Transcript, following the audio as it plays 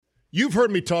You've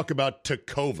heard me talk about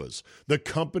Tecovas, the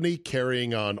company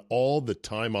carrying on all the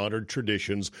time-honored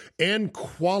traditions and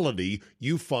quality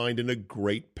you find in a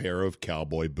great pair of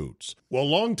cowboy boots. Well,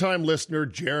 longtime listener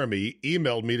Jeremy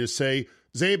emailed me to say,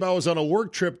 Zabe, I was on a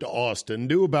work trip to Austin,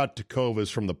 knew about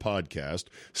Tecovas from the podcast,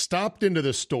 stopped into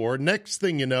the store. Next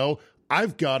thing you know,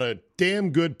 I've got a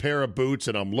damn good pair of boots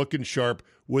and I'm looking sharp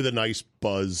with a nice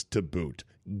buzz to boot.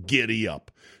 Giddy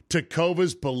up.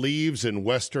 Tecovas believes in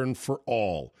Western for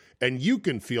all, and you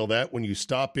can feel that when you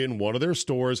stop in one of their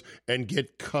stores and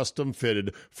get custom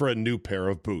fitted for a new pair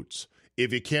of boots.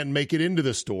 If you can't make it into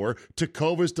the store,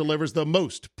 Tecovas delivers the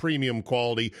most premium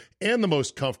quality and the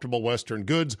most comfortable Western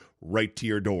goods right to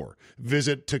your door.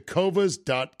 Visit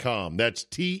tecovas.com. That's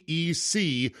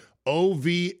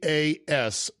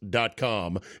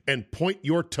TECOVAS.com and point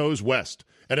your toes west.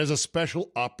 And as a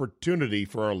special opportunity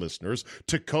for our listeners,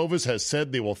 Tecovas has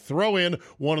said they will throw in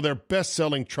one of their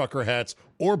best-selling trucker hats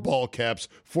or ball caps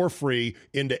for free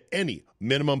into any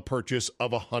minimum purchase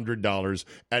of $100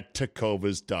 at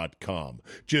tecovas.com.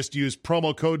 Just use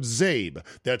promo code ZABE.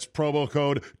 That's promo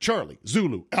code Charlie,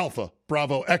 Zulu, Alpha,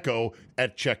 Bravo, Echo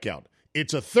at checkout.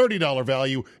 It's a $30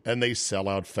 value, and they sell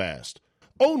out fast.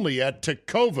 Only at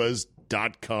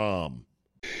tecovas.com.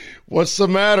 What's the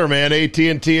matter, man?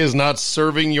 AT&T is not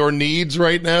serving your needs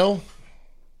right now?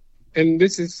 And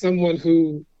this is someone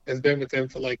who has been with them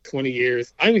for like 20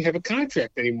 years. I don't even have a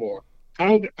contract anymore.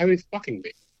 How are they fucking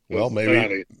me? Well,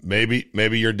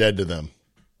 maybe you're dead to them.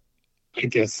 I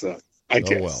guess so. I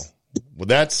guess. Oh, well. With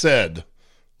that said,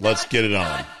 let's get it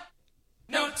on.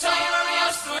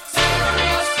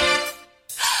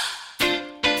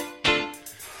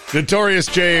 Notorious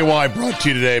JAY brought to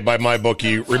you today by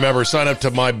MyBookie. Remember, sign up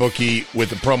to MyBookie with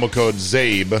the promo code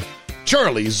ZABE,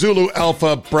 Charlie, Zulu,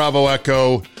 Alpha, Bravo,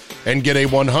 Echo, and get a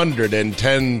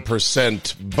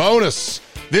 110% bonus.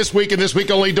 This week and this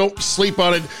week only. Don't sleep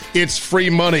on it. It's free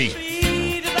money.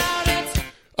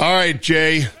 All right,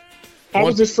 Jay. How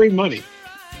is this free money?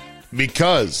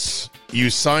 Because you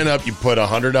sign up, you put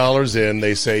 $100 in.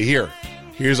 They say,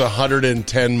 here's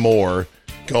 110 more.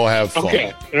 Go have fun.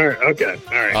 Okay. All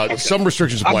right. Some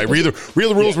restrictions apply. Read the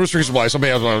rules, restrictions apply.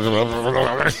 Somebody has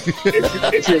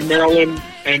if you're in Maryland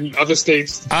and other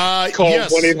states, call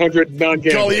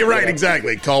 1-800-NON-GAMBLE. You're right,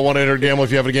 exactly. Call 1-800-GAMBLE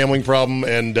if you have a gambling problem,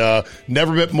 and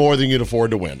never bet more than you can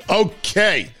afford to win.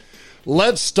 Okay,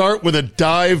 let's start with a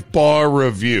dive bar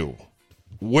review.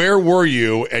 Where were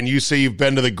you? And you say you've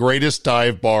been to the greatest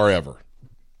dive bar ever.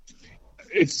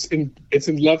 It's in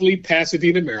lovely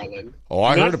Pasadena, Maryland. Oh,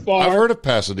 I've heard of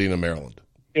Pasadena, Maryland.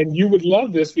 And you would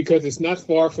love this because it's not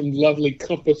far from lovely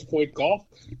Compass Point Golf,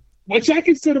 which I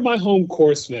consider my home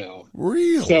course now.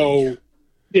 Really? So,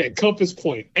 yeah, Compass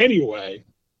Point. Anyway.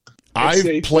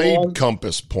 I've played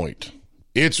Compass Point.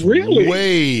 It's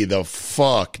way the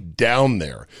fuck down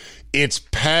there. It's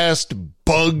past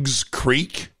Bugs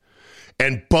Creek.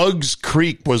 And Bugs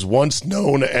Creek was once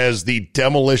known as the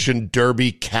demolition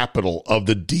derby capital of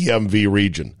the DMV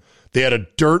region. They had a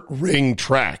dirt ring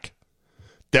track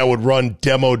that would run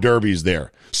demo derbies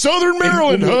there. Southern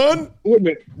Maryland, hon. Wait a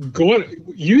minute.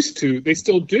 Used to. They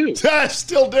still do.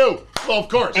 Still do. Well, of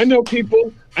course. I know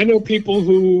people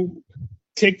who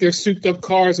take their souped up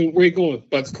cars and where you going?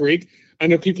 Buds Creek. I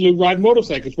know people who ride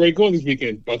motorcycles. Where you going this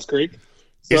weekend? Buds Creek.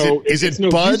 So is it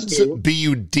Buds,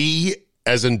 B-U-D,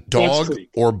 as in dog,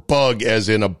 or bug as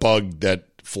in a bug that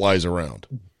flies around?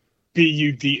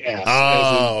 B-U-D-S.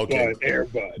 Oh, okay. Air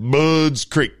Bud. Buds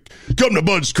Creek. Come to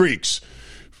Buds Creek's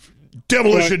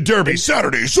Demolition Derby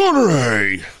Saturday.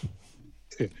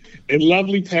 In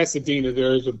lovely Pasadena,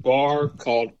 there is a bar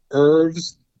called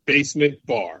Irv's Basement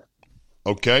Bar.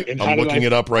 Okay, and I'm looking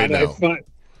it up right now.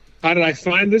 How did I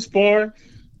find this bar?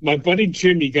 My buddy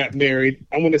Jimmy got married,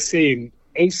 I want to say in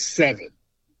 2007.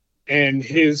 And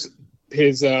his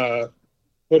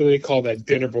what do they call that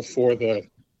dinner before the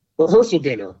rehearsal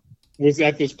dinner was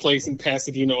at this place in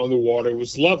Pasadena on the water. It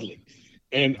was lovely.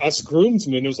 And us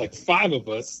groomsmen, there was like 5 of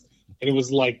us, and it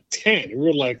was like 10. And we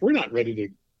were like, we're not ready to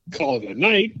call it a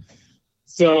night.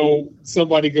 So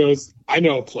somebody goes, I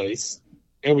know a place.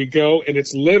 And we go, and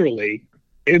it's literally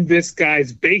in this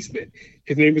guy's basement.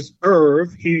 His name is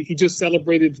Irv. He just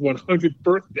celebrated his 100th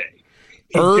birthday.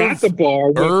 He got the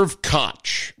bar. Irv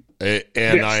Koch. And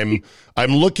yes.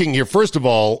 I'm looking here. First of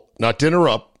all, not to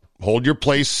interrupt, hold your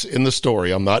place in the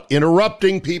story. I'm not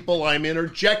interrupting people. I'm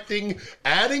interjecting,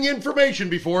 adding information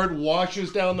before it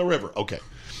washes down the river. Okay.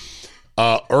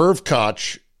 Irv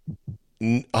Koch,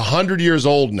 100 years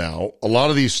old now. A lot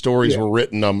of these stories were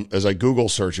written as I Google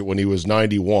search it when he was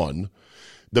 91.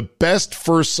 The best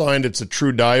first sign it's a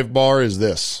true dive bar is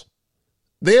this.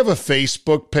 They have a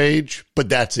Facebook page, but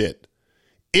that's it.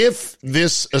 If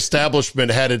this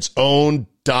establishment had its own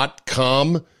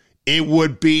 .com, it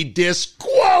would be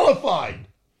disqualified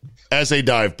as a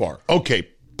dive bar. Okay,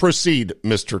 proceed,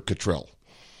 Mr. Cottrell.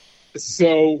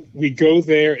 So we go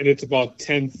there, and it's about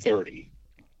 10:30,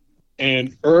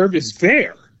 and Irv is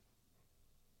there,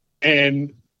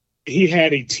 and he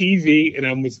had a TV, and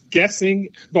I was guessing.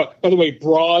 But by the way,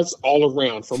 bras all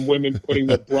around from women putting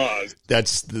the bras.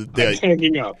 That's the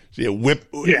hanging up. Yeah,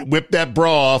 whip that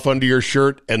bra off under your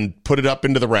shirt and put it up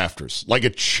into the rafters like a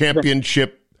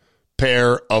championship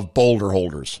pair of boulder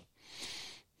holders.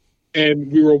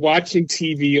 And we were watching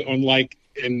TV on like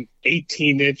an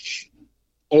 18-inch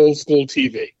old school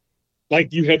TV.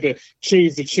 Like you had to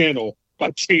change the channel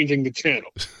by changing the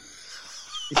channel.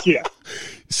 Yeah.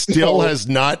 Still has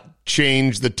not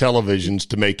changed the televisions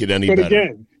to make it any but better. But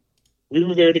again, we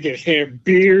were there to get ham.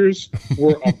 Beers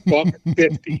were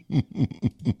 $1.50.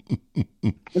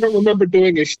 I don't remember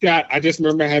doing a shot. I just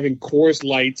remember having Coors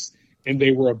Lights, and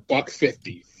they were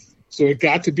 $1.50. So it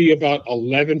got to be about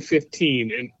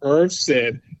 11:15, and Irv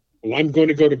said, "Well, I'm going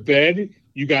to go to bed.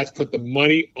 You guys put the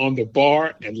money on the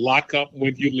bar and lock up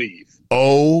when you leave."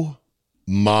 Oh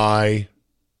my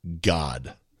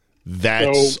God.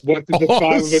 That's so what did the awesome.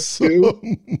 Five of us do?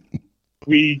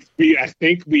 We I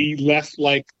think we left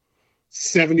like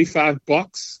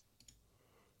 $75,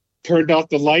 turned off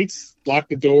the lights, locked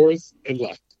the doors, and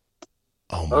left.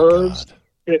 Oh my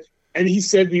God. And he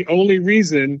said the only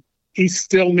reason he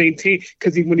still maintained,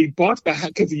 because when he bought the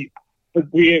house, because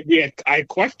I had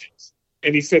questions,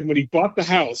 and he said when he bought the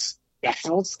house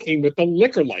came with a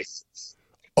liquor license.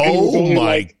 Oh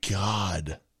my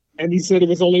God. And he said it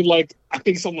was only like, I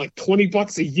think something like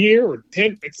 $20 a year or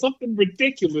 10, it's something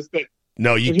ridiculous that.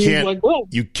 No, you can't. Like, well,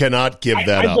 you cannot give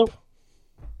that up.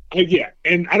 Yeah.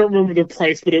 And I don't remember the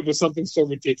price, but it was something so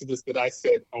ridiculous that I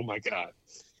said, oh my God.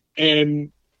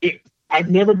 And I've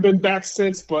never been back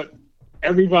since, but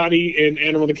everybody in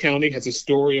Anne Arundel County has a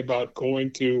story about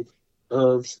going to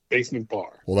Irv's Basement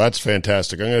Bar. Well, that's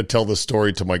fantastic. I'm going to tell this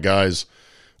story to my guys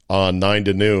on 9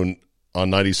 to noon on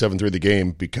 97.3 The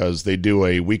Game, because they do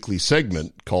a weekly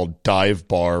segment called Dive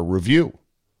Bar Review.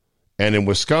 And in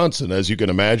Wisconsin, as you can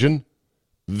imagine,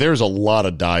 there's a lot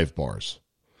of dive bars.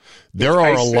 There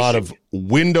are a lot of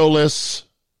windowless,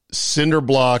 cinder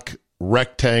block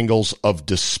rectangles of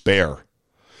despair,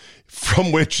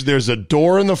 from which there's a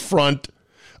door in the front,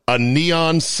 a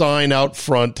neon sign out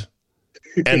front,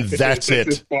 and that's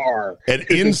it. And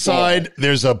inside,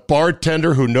 there's a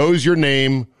bartender who knows your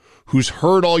name, who's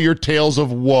heard all your tales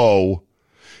of woe,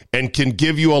 and can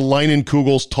give you a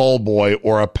Leinenkugel's Tall Boy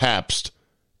or a Pabst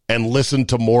and listen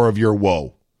to more of your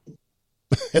woe.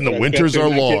 And the winters are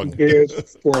long. For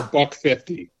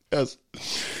 $1.50. Yes.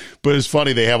 But it's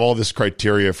funny, they have all this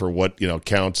criteria for what,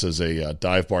 counts as a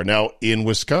dive bar. Now, in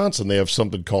Wisconsin, they have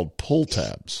something called pull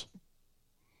tabs.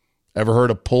 Ever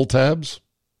heard of pull tabs?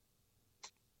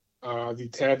 The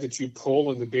tab that you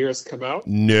pull and the beers come out?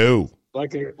 No.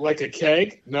 Like a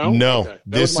keg? No? No. Okay.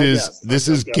 This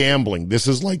is gambling. This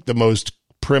is like the most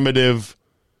primitive,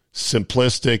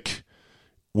 simplistic.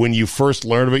 When you first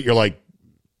learn of it, you're like,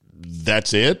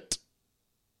 that's it?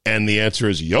 And the answer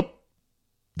is, yup,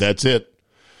 that's it.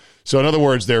 So in other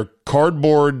words, they're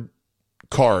cardboard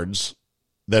cards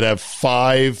that have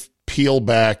 5 peel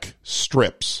back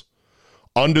strips.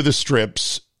 Under the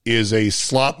strips is a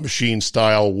slot machine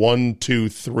style 1, 2,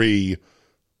 3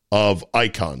 of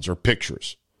icons or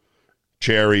pictures.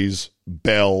 Cherries,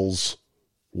 bells,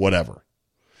 whatever.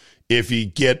 If you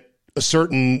get a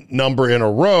certain number in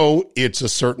a row, it's a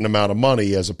certain amount of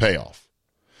money as a payoff.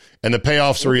 And the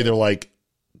payoffs are either like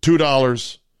 $2,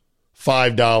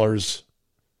 $5,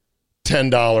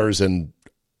 $10, and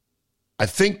I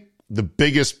think the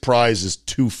biggest prize is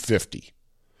 $250.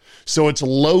 So it's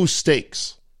low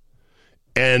stakes.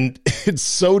 And it's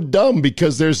so dumb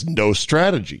because there's no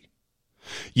strategy.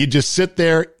 You just sit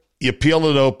there, you peel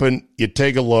it open, you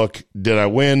take a look. Did I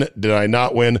win? Did I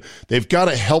not win? They've got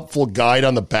a helpful guide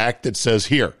on the back that says,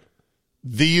 here,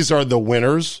 these are the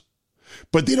winners.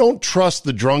 But they don't trust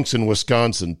the drunks in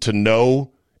Wisconsin to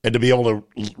know and to be able to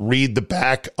read the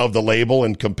back of the label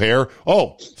and compare.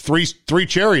 Oh, three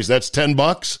cherries, that's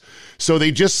 $10. So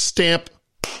they just stamp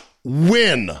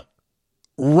win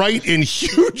right in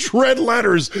huge red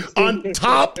letters on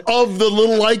top of the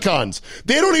little icons.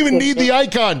 They don't even need the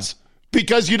icons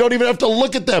because you don't even have to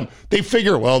look at them. They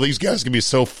figure, well, these guys can be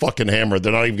so fucking hammered,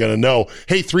 they're not even going to know.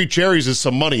 Hey, 3 cherries is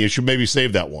some money. You should maybe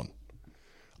save that one.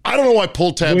 I don't know why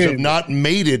pull tabs have not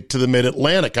made it to the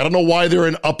Mid-Atlantic. I don't know why they're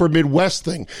an upper Midwest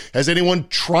thing. Has anyone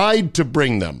tried to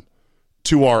bring them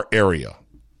to our area?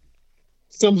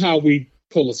 Somehow we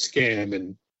pull a scam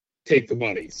and take the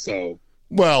money. So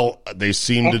Well, they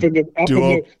seem up to in the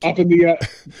do up in the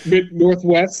mid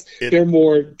northwest. They're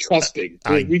more trusting.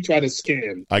 We try to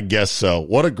scam. I guess so.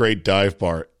 What a great dive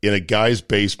bar in a guy's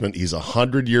basement. He's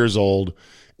 100 years old,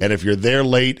 and if you're there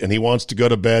late and he wants to go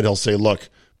to bed, he'll say, "Look,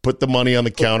 put the money on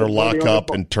the counter, lock up,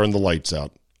 and turn the lights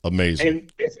out." Amazing.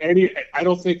 And I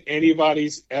don't think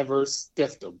anybody's ever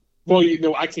stiffed him. Well,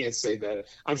 I can't say that.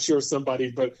 I'm sure somebody,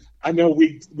 but I know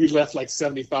we left like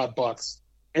 $75,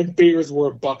 and beers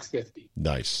were $1.50.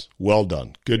 Nice, well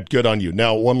done, good on you.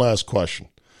 Now, one last question.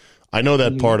 I know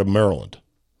that part of Maryland.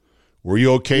 Were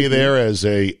you okay there as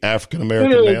a African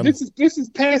American man? This is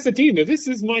Pasadena. This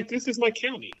is my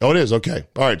county. Oh, it is, okay.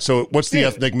 All right. So, what's the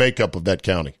ethnic makeup of that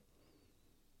county?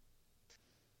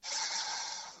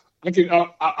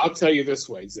 I'll tell you this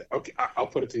way. Okay, I'll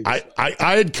put it to you. I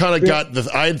had kind of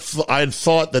I had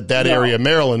thought that area of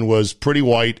Maryland was pretty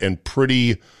white and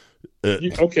pretty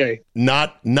okay.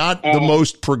 Not the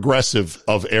most progressive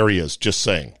of areas. Just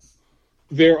saying.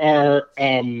 There are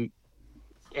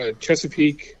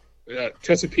Chesapeake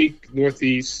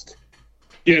Northeast.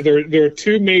 Yeah, there are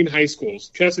two main high schools,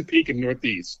 Chesapeake and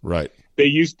Northeast. Right. They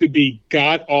used to be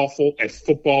god awful at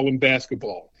football and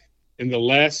basketball. In the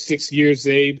last 6 years,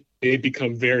 they've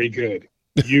become very good.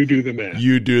 You do the math.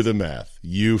 You do the math.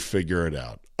 You figure it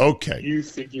out. Okay. You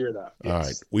figure it out. Yes. All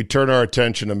right. We turn our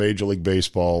attention to Major League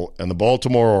Baseball and the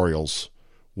Baltimore Orioles.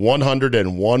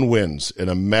 101 wins in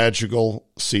a magical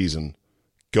season.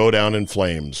 Go down in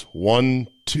flames. 1,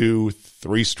 2,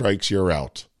 3 strikes, you're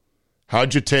out.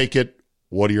 How'd you take it?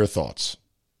 What are your thoughts?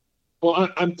 Well,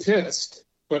 I'm pissed,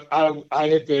 but I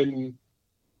have been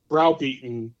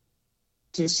browbeaten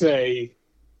to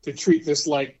treat this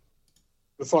like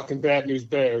the fucking Bad News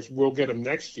Bears. We'll get them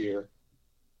next year.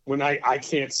 When I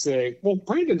can't say, well,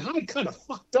 Brandon Hyde kind of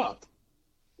fucked up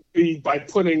by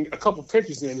putting a couple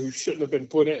pitchers in who shouldn't have been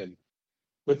put in.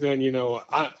 But then,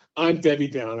 I'm Debbie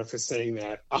Downer for saying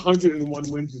that. 101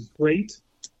 wins is great.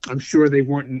 I'm sure they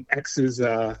weren't an X's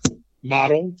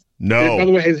model. No. And by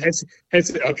the way,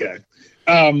 okay.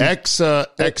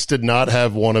 X did not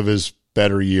have one of his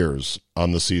better years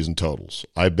on the season totals.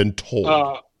 I've been told.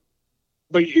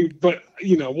 But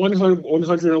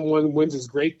 101 wins is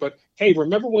great. But hey,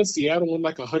 remember when Seattle won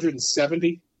like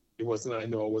 170? It wasn't. I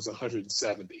know it was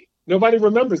 170. Nobody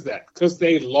remembers that because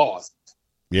they lost.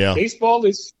 Yeah. Baseball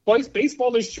is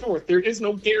short. There is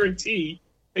no guarantee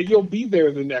that you'll be there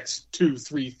in the next 2,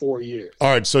 3, 4 years. All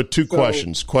right. So two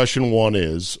questions. Question one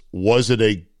is: was it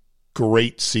a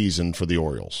great season for the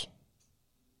Orioles?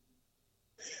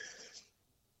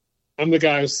 I'm the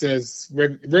guy who says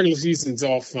regular season's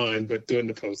all fine, but during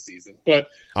the postseason. But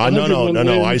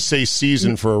no. I say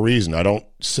season for a reason. I don't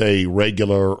say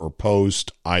regular or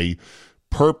post. I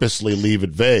purposely leave it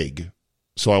vague,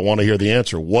 so I want to hear the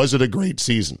answer. Was it a great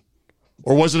season,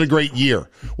 or was it a great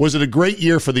year? Was it a great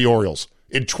year for the Orioles?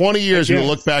 In 20 years, you'll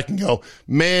look back and go,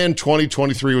 "Man,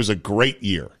 2023 was a great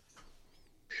year."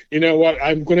 You know what?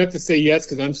 I'm going to have to say yes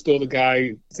because I'm still the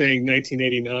guy saying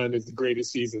 1989 is the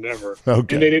greatest season ever.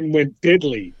 Okay. And they didn't win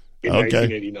diddly in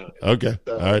 1989. Okay.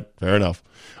 So, all right. Fair enough.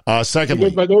 Secondly,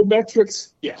 by those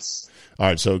metrics, yes. All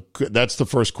right. So that's the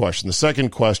first question. The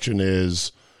second question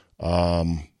is,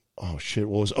 second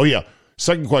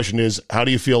question is, how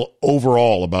do you feel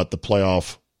overall about the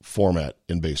playoff format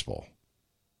in baseball?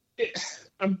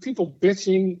 People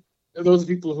bitching. Those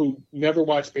people who never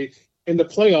watch baseball. In the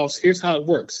playoffs, here's how it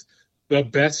works. The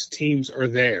best teams are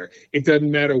there. It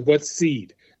doesn't matter what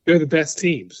seed. They're the best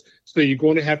teams. So you're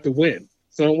going to have to win.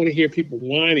 So I don't want to hear people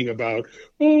whining about,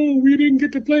 we didn't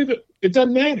get to play. It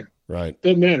doesn't matter. Right. It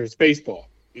doesn't matter. It's baseball.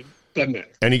 It doesn't matter.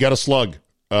 And you got a slug.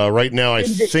 Right now, I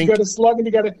think. You got a slug, and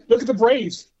you got to look at the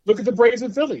Braves. Look at the Braves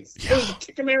and Phillies. Yeah. They're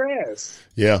kicking their ass.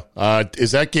 Yeah.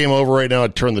 Is that game over right now? I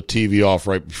turned the TV off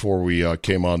right before we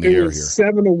came on the air here. It was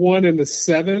 7-1 in the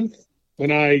 7th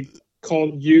when I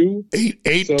called you.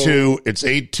 8-2. It's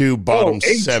 8-2, bottom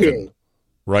 7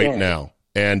 right now.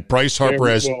 And Bryce Harper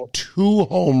has 2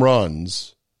 home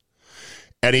runs.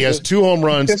 And he has 2 home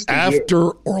runs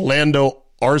after Orlando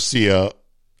Arcia,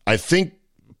 I think,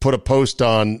 put a post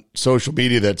on social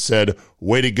media that said,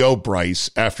 "Way to go, Bryce,"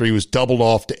 after he was doubled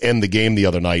off to end the game the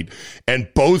other night. And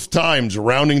both times,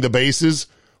 rounding the bases,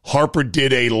 Harper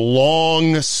did a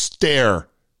long stare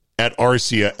at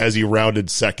Arcia as he rounded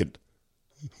second.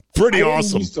 Pretty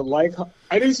awesome.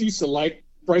 I just used to like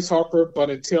Bryce Harper, but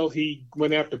until he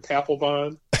went after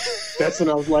Papelbon, that's when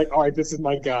I was like, all right, this is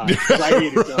my guy. I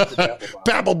hated Jonathan Papelbon.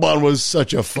 Papelbon was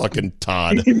such a fucking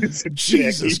Todd.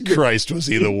 Jesus Christ, was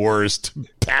he the worst?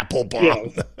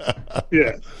 Papelbon.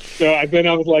 Yeah. So then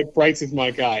I was like, Bryce is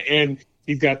my guy. And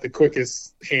he's got the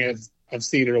quickest hands I've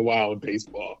seen in a while in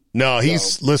baseball. No,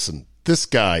 listen, this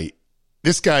guy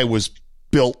was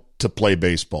built to play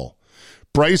baseball.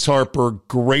 Bryce Harper,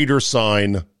 greater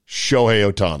sign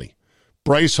Shohei Ohtani.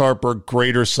 Bryce Harper,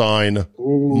 greater sign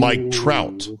Mike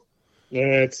Trout.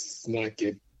 Let's not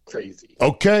get crazy.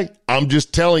 Okay, I'm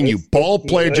just telling you, ball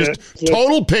player, just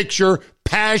total picture,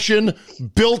 passion,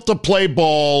 built to play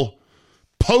ball,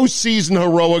 postseason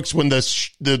heroics when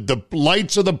the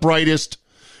lights are the brightest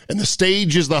and the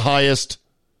stage is the highest.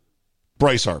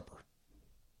 Bryce Harper.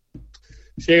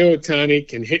 Shohei Ohtani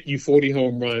can hit you 40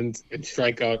 home runs and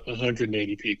strike out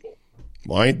 180 people.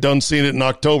 Well, I ain't done seeing it in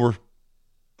October.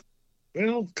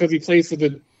 Well, because he plays for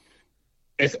the,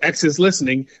 if X is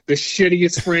listening, the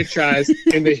shittiest franchise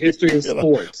in the history of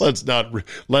sports. Let's not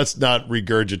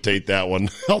regurgitate that one.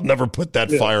 I'll never put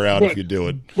that fire out if you do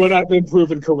it. But I've been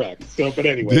proven correct. So, but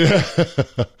anyway.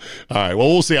 All right. Well,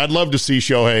 we'll see. I'd love to see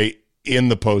Shohei in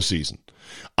the postseason.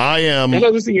 I'd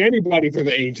love to see anybody for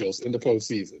the Angels in the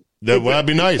postseason. That'd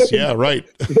be nice. Yeah, right.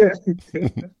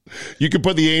 You could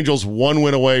put the Angels one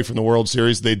win away from the World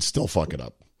Series. They'd still fuck it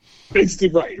up. Right.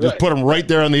 Just put them right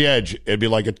there on the edge. It'd be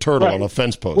like a turtle on a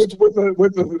fence post. With a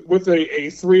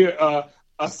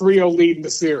 3-0 lead in the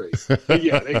series.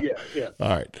 Yeah. All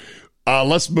right.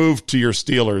 Let's move to your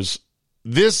Steelers.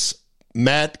 This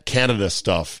Matt Canada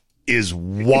stuff is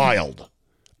wild.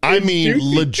 I mean,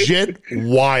 legit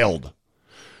wild.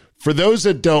 For those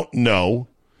that don't know,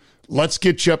 let's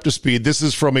get you up to speed. This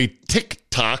is from a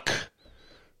TikTok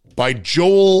by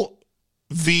Joel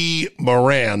V.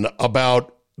 Moran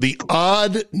about the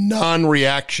odd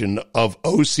non-reaction of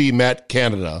OC Matt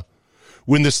Canada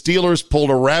when the Steelers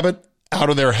pulled a rabbit out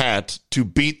of their hat to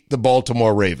beat the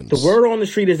Baltimore Ravens. The word on the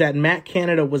street is that Matt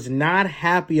Canada was not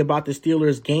happy about the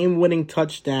Steelers' game-winning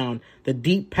touchdown, the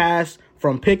deep pass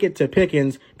from Pickett to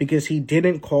Pickens, because he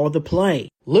didn't call the play.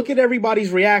 Look at everybody's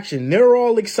reaction. They're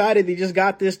all excited they just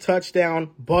got this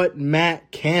touchdown, but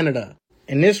Matt Canada.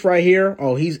 And this right here,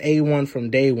 he's A1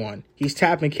 from day one. He's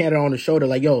tapping Canada on the shoulder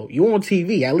like, yo, you on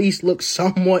TV. At least look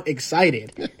somewhat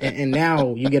excited. and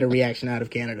now you get a reaction out of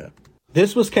Canada.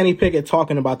 This was Kenny Pickett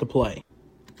talking about the play.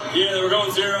 Yeah, they were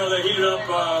going 0. They heated up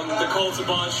the Colts a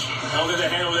bunch. I don't think they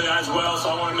handled it as well, so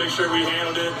I want to make sure we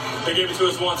handled it. They gave it to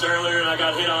us once earlier, and I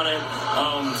got hit on it.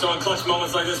 So in clutch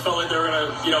moments like this, felt like they were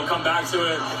going to, come back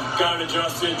to it. Got it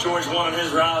adjusted. George won on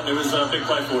his route, and it was a big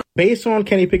play for it. Based on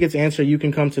Kenny Pickett's answer, you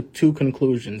can come to two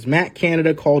conclusions. Matt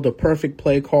Canada called a perfect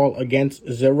play call against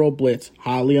zero blitz,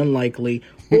 highly unlikely.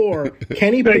 Or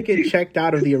Kenny Pickett checked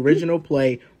out of the original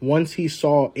play once he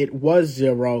saw it was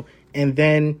 0, and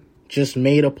then just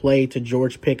made a play to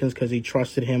George Pickens because he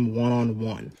trusted him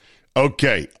one-on-one.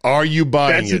 Okay. Are you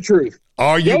buying That's it? the truth.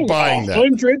 Are you buying that?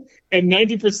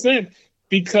 190%,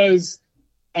 because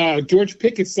George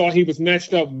Pickett saw he was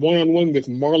matched up one-on-one with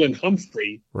Marlon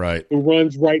Humphrey, right, who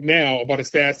runs right now about as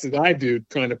fast as I do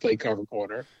trying to play cover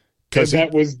corner. Because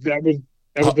that was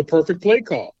the perfect play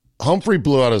call. Humphrey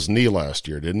blew out his knee last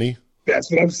year, didn't he? That's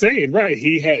what I'm saying, right?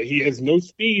 He has no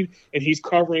speed, and he's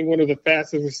covering one of the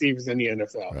fastest receivers in the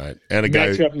NFL. Right, and a guy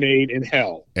matchup made in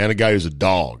hell, and a guy who's a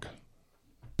dog.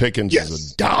 Pickens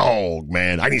is a dog,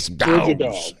 man. I need some dogs.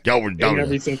 In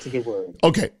every sense of the word.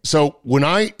 Okay, so when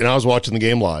I was watching the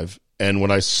game live, and when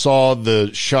I saw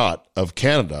the shot of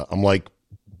Canada, I'm like,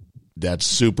 that's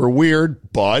super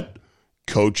weird, but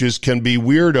coaches can be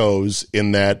weirdos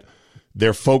in that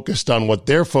they're focused on what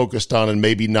they're focused on and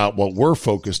maybe not what we're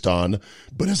focused on.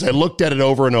 But as I looked at it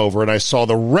over and over and I saw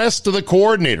the rest of the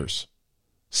coordinators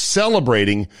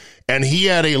celebrating, and he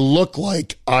had a look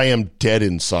like, I am dead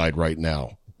inside right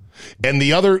now. And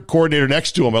the other coordinator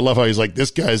next to him, I love how he's like, this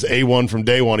guy's A1 from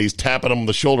day one. He's tapping him on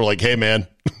the shoulder like, hey, man,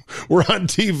 we're on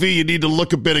TV. You need to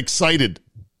look a bit excited.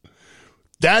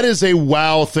 That is a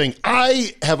wow thing.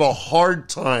 I have a hard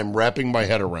time wrapping my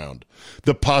head around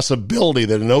the possibility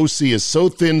that an OC is so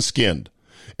thin-skinned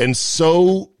and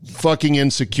so fucking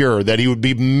insecure that he would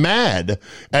be mad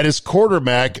at his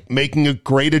quarterback making a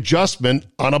great adjustment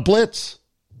on a blitz.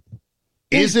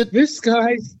 Is it this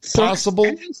guy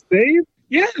possible? Dave?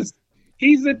 Yes.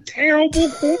 He's a terrible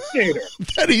coordinator.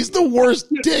 That he's the worst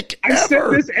dick ever. I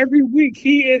said this every week.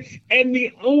 He is, and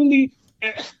the only...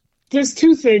 There's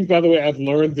two things, by the way, I've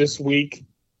learned this week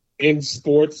in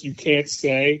sports you can't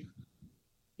say.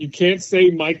 You can't say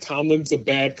Mike Tomlin's a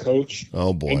bad coach.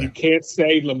 Oh, boy. And you can't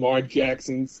say Lamar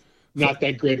Jackson's not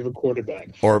that great of a quarterback.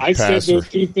 Or I passer. said those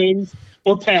two things.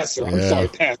 Or passer. I'm sorry,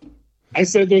 passer. I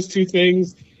said those two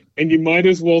things, and you might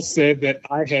as well said that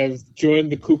I have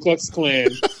joined the Ku Klux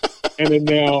Klan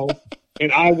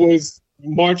and I was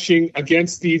marching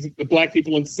against the black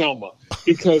people in Selma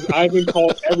because I've been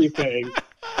called everything.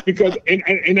 Because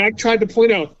and I tried to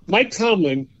point out, Mike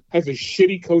Tomlin has a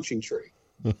shitty coaching tree.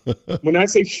 When I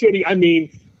say shitty, I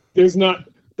mean there's not.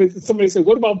 Somebody said,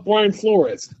 "What about Brian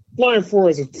Flores?" Brian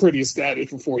Flores was pretty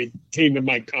established before he came to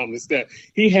Mike Tomlin. That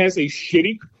he has a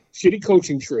shitty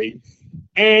coaching tree,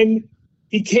 and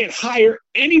he can't hire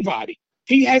anybody.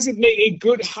 He hasn't made a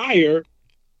good hire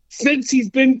since he's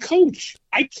been coach.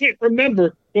 I can't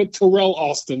remember, but Terrell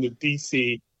Austin, the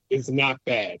DC, is not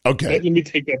bad. Okay. Let me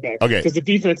take that back. Okay. Because the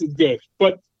defense is good.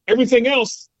 But everything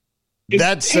else is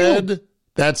That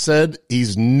said,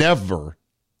 he's never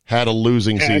had a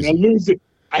losing season.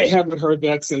 I haven't heard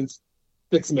that since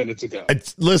 6 minutes ago.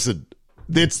 Listen,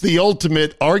 it's the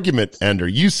ultimate argument, Ender.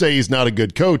 You say he's not a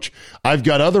good coach. I've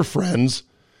got other friends,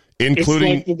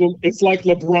 including... It's like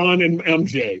LeBron and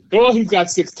MJ. Well, he's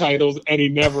got 6 titles, and he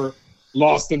never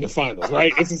lost in the finals,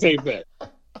 right? It's the same thing.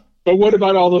 But what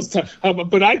about all those times?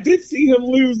 But I did see him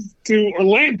lose to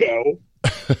Orlando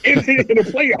in a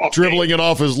playoff dribbling game. it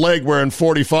off his leg wearing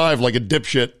 45 like a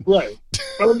dipshit. Right.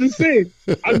 But I'm just saying.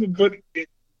 Then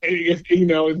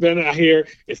I hear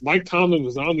if Mike Tomlin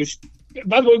was on this.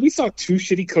 By the way, we saw 2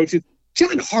 shitty coaches.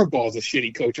 John Harbaugh's a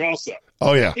shitty coach also.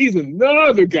 Oh, yeah. He's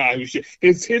another guy who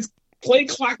his play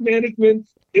clock management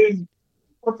is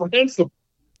reprehensible.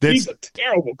 He's a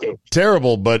terrible coach.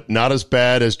 Terrible, but not as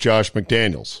bad as Josh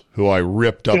McDaniels, who I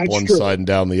ripped up one side and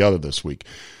down the other this week.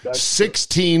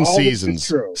 16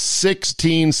 seasons.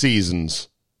 16 seasons.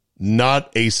 Not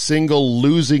a single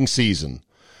losing season.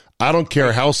 I don't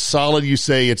care how solid you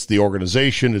say it's the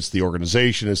organization.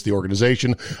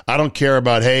 I don't care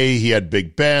about, hey, he had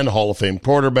Big Ben, Hall of Fame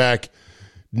quarterback.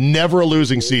 Never a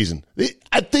losing season.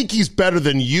 I think he's better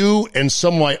than you and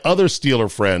some of my other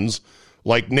Steeler friends,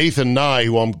 like Nathan Nye,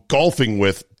 who I'm golfing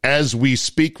with as we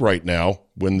speak right now,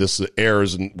 when this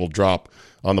airs and will drop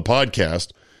on the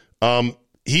podcast.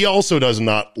 He also does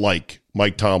not like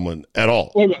Mike Tomlin at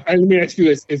all. Well, let me ask you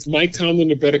this. Is Mike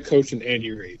Tomlin a better coach than Andy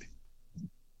Reid?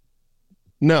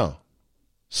 No.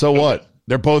 So what?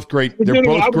 They're both great. They're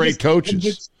both great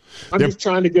coaches. I'm just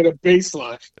trying to get a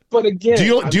baseline. But again, do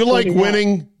you like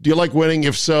winning? Do you like winning?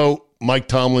 If so, Mike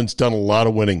Tomlin's done a lot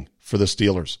of winning for the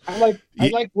Steelers. I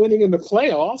like winning in the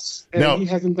playoffs, and he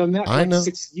hasn't done that in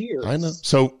 6 years. I know.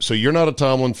 So you're not a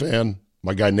Tomlin fan.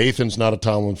 My guy Nathan's not a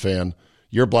Tomlin fan.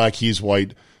 You're black. He's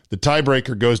white. The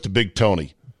tiebreaker goes to Big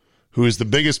Tony, who is the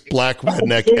biggest black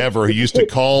redneck ever. He used to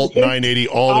call 980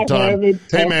 all the time.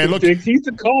 Hey, man, look. He used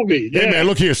to call me. Yeah. Hey, man,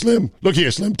 look here, Slim.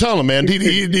 Tell him, man. He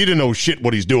didn't know shit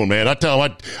what he's doing, man. I tell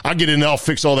him, I get in and I'll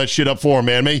fix all that shit up for him,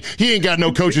 man. He ain't got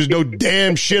no coaches, no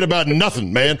damn shit about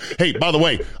nothing, man. Hey, by the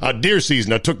way, deer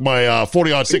season, I took my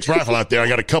 40-06 rifle out there. I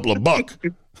got a couple of buck.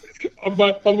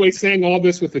 By the way, saying all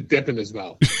this with a dip in his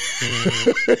mouth.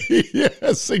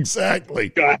 Yes, exactly.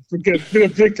 God,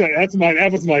 that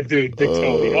was my dude, Big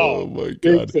Tony. Oh my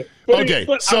God.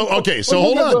 So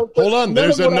hold on.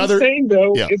 There's another. What I'm saying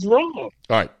though, it's wrong. All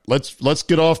right, let's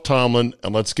get off Tomlin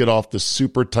and let's get off the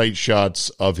super tight shots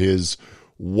of his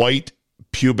white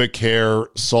pubic hair,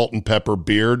 salt and pepper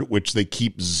beard, which they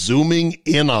keep zooming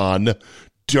in on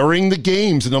during the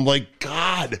games, and I'm like,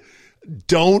 God.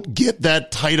 Don't get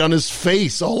that tight on his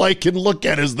face. All I can look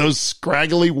at is those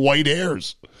scraggly white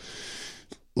hairs.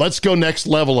 Let's go next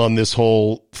level on this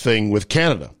whole thing with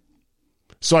Canada.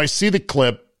 So I see the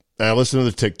clip. I listen to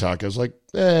the TikTok. I was like,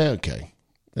 okay,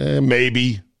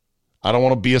 maybe. I don't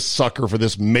want to be a sucker for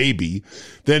this maybe.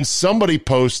 Then somebody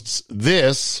posts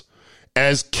this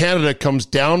as Canada comes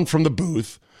down from the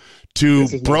booth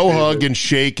to bro hug and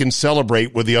shake and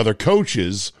celebrate with the other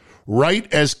coaches,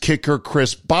 right as kicker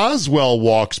Chris Boswell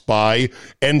walks by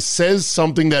and says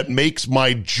something that makes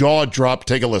my jaw drop.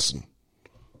 Take a listen.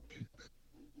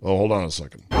 Oh, hold on a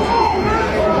second.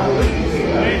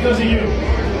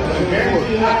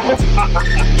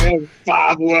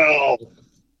 Boswell.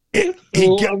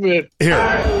 Love it. Here.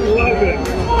 Love it.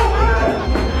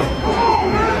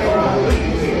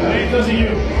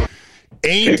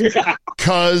 Ain't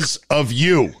 'cause of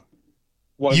you.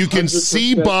 You can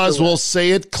see Boswell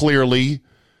say it clearly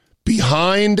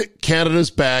behind Canada's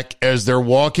back as they're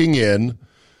walking in.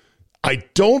 I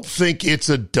don't think it's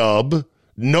a dub.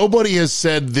 Nobody has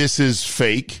said this is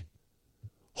fake.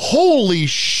 Holy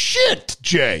shit,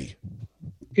 Jay.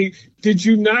 Did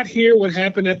you not hear what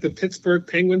happened at the Pittsburgh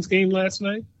Penguins game last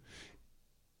night?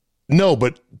 No,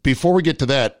 but before we get to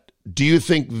that, do you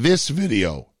think this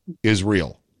video is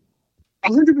real?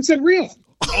 100% real.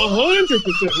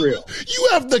 100% real. You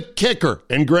have the kicker.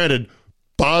 And granted,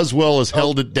 Boswell has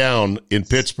held it down in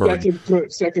Pittsburgh.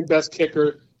 Second best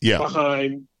kicker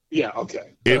behind. Yeah,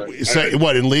 okay.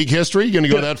 What, in league history? You going to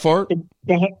go that far?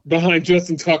 Behind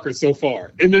Justin Tucker so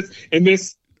far in this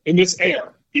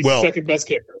era. He's the second best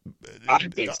kicker. I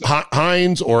think so.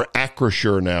 Heinz or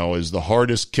Acrisure now is the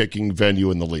hardest kicking venue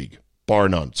in the league, bar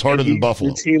none. It's harder than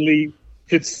Buffalo. Routinely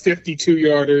hits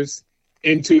 52-yarders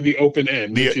into the open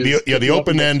end. The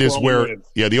open end is where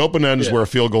where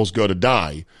field goals go to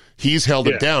die. He's held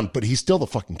it down, but he's still the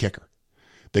fucking kicker.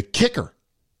 The kicker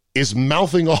is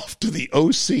mouthing off to the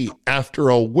OC after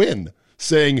a win,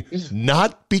 saying,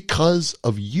 "Not because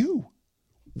of you."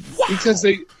 Wow. Because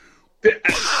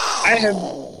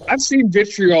I've seen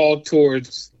vitriol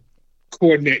towards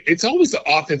coordinate. It's always the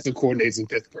offensive coordinators in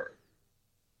Pittsburgh.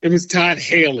 It was Todd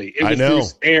Haley. It was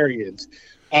Bruce Arians.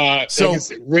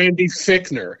 Randy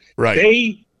Fichtner. Right.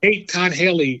 They hate Todd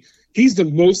Haley. He's the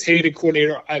most hated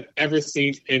coordinator I've ever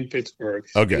seen in Pittsburgh.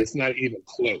 Okay. It's not even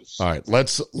close. All right,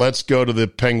 let's go to the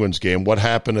Penguins game. What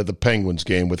happened at the Penguins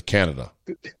game with Canada?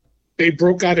 They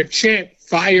broke out a chant,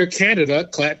 "Fire Canada,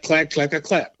 clap, clap, clap, clap,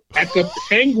 clap," at the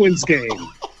Penguins game.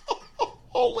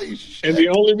 Holy shit. And the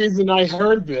only reason I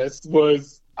heard this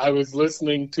was I was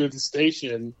listening to the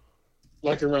station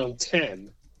like around 10,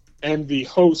 and the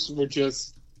hosts were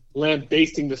just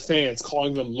lambasting the fans,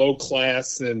 calling them low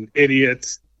class and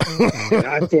idiots. And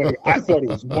I thought it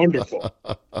was wonderful.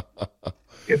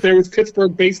 If there was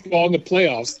Pittsburgh baseball in the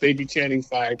playoffs, they'd be chanting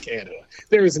 "Fire Canada."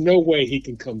 There is no way he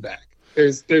can come back.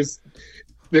 There's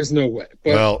no way.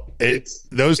 But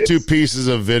those two pieces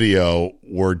of video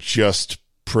were just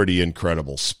pretty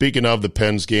incredible. Speaking of the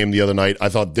Pens game the other night, I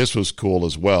thought this was cool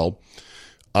as well.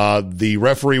 The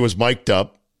referee was mic'd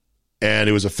up, and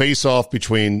it was a face-off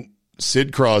between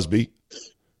Sid Crosby,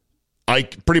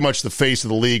 pretty much the face of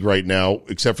the league right now,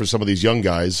 except for some of these young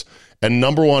guys, and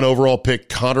number 1 overall pick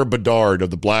Connor Bedard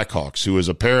of the Blackhawks, who is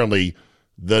apparently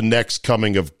the next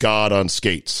coming of God on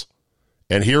skates.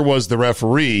 And here was the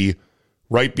referee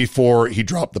right before he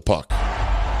dropped the puck.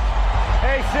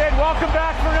 Hey, Sid, welcome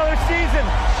back for another season.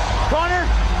 Connor,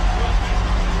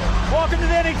 welcome to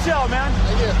the NHL, man.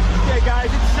 Thank you. Okay, guys,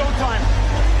 it's showtime.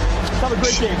 Let's have a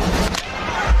great game.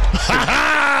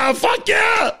 Fuck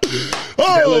yeah!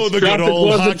 Oh, the good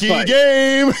old hockey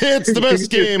game. It's the best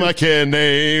game I can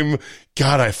name.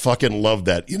 God, I fucking love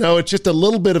that. You know, it's just a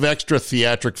little bit of extra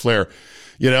theatric flair.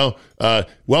 You know,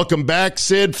 welcome back,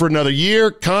 Sid, for another year.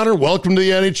 Connor, welcome to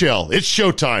the NHL. It's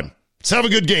showtime. Let's have a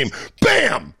good game.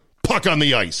 Bam! Puck on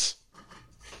the ice.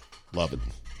 Love it.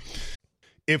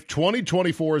 If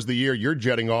 2024 is the year you're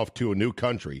jetting off to a new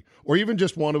country, or even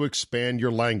just want to expand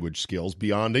your language skills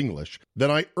beyond English,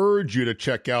 then I urge you to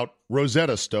check out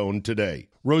Rosetta Stone today.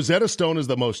 Rosetta Stone is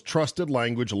the most trusted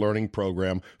language learning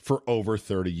program for over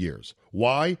 30 years.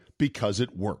 Why? Because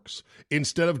it works.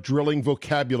 Instead of drilling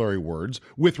vocabulary words,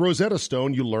 with Rosetta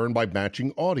Stone you learn by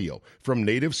matching audio from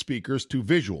native speakers to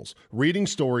visuals, reading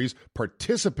stories,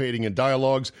 participating in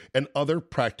dialogues, and other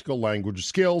practical language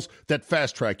skills that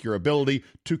fast-track your ability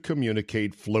to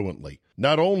communicate fluently.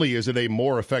 Not only is it a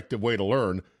more effective way to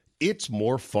learn, it's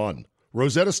more fun.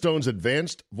 Rosetta Stone's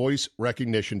advanced voice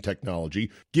recognition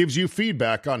technology gives you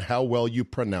feedback on how well you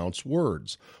pronounce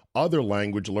words. Other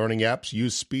language learning apps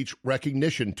use speech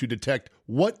recognition to detect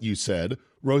what you said.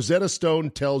 Rosetta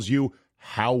Stone tells you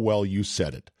how well you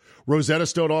said it. Rosetta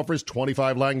Stone offers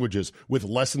 25 languages with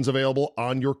lessons available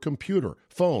on your computer,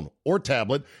 phone, or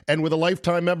tablet, and with a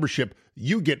lifetime membership,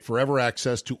 you get forever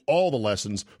access to all the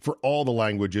lessons for all the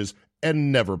languages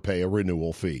and never pay a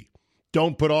renewal fee.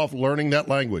 Don't put off learning that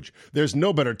language. There's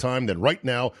no better time than right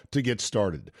now to get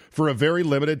started. For a very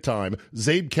limited time,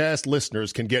 Zabecast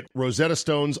listeners can get Rosetta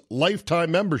Stone's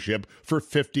lifetime membership for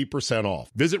 50%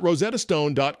 off. Visit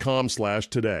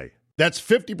rosettastone.com/today. That's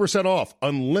 50% off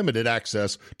unlimited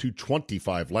access to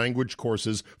 25 language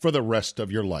courses for the rest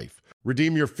of your life.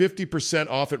 Redeem your 50%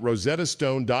 off at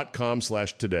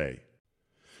rosettastone.com/today.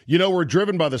 You know, we're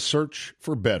driven by the search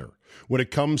for better. When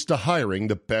it comes to hiring,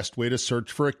 the best way to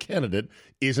search for a candidate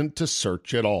isn't to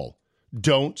search at all.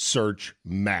 Don't search,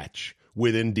 match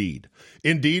with Indeed.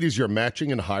 Indeed is your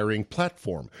matching and hiring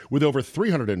platform with over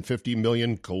 350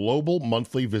 million global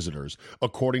monthly visitors,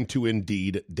 according to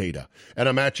Indeed data, and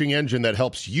a matching engine that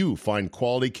helps you find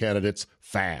quality candidates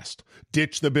fast.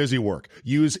 Ditch the busy work.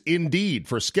 Use Indeed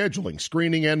for scheduling,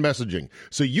 screening, and messaging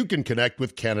so you can connect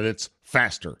with candidates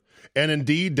faster. And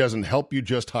Indeed doesn't help you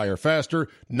just hire faster.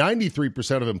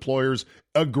 93% of employers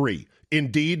agree.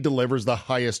 Indeed delivers the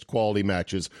highest quality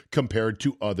matches compared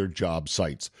to other job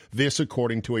sites. This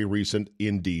according to a recent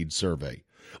Indeed survey.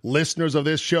 Listeners of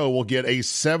this show will get a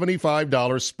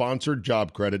 $75 sponsored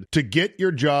job credit to get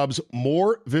your jobs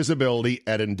more visibility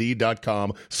at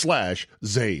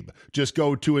Indeed.com/Zabe. Just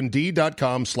go to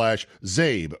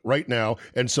Indeed.com/Zabe right now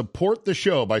and support the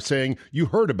show by saying you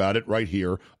heard about it right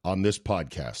here on this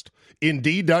podcast.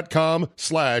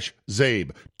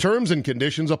 Indeed.com/Zabe. Terms and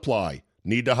conditions apply.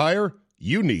 Need to hire?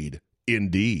 You need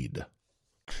Indeed.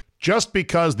 Just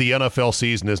because the NFL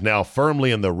season is now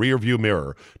firmly in the rearview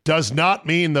mirror does not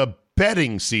mean the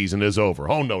betting season is over.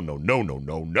 Oh,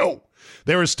 no.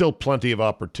 There is still plenty of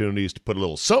opportunities to put a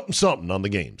little something on the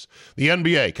games. The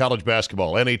NBA, college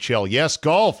basketball, NHL, yes,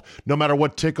 golf. No matter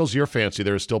what tickles your fancy,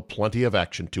 there is still plenty of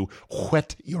action to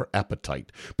whet your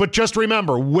appetite. But just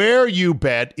remember, where you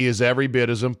bet is every bit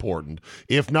as important,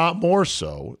 if not more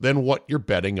so, than what you're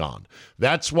betting on.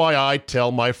 That's why I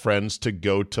tell my friends to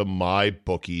go to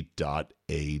mybookie.ag.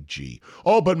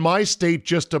 Oh, but my state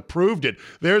just approved it.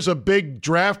 There's a big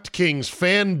DraftKings,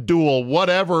 FanDuel,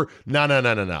 whatever.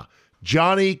 No.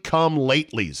 Johnny come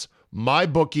latelys.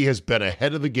 MyBookie has been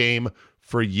ahead of the game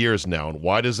for years now. And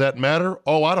why does that matter?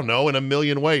 Oh, I don't know, in a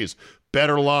million ways.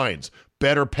 Better lines,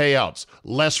 better payouts,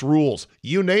 less rules,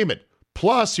 you name it.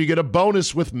 Plus, you get a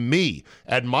bonus with me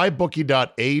at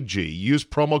mybookie.ag. Use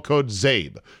promo code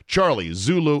ZABE, Charlie,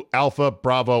 Zulu, Alpha,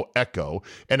 Bravo, Echo,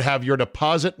 and have your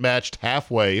deposit matched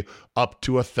halfway up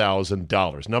to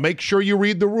 $1,000. Now, make sure you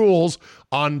read the rules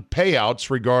on payouts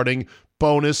regarding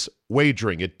bonus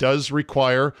wagering. It does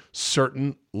require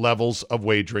certain levels of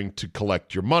wagering to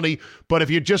collect your money, but if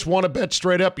you just want to bet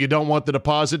straight up, you don't want the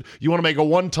deposit, you want to make a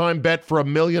one-time bet for $1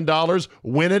 million,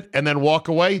 win it, and then walk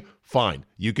away, fine.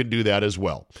 You can do that as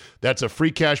well. That's a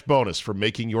free cash bonus for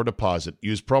making your deposit.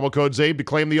 Use promo code ZABE to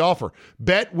claim the offer.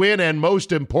 Bet, win, and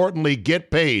most importantly,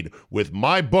 get paid with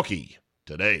MyBookie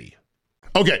today.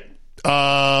 Okay,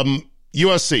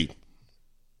 USC.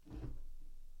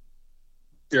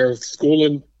 They're school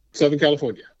in Southern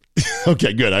California.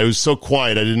 Okay, good. I was so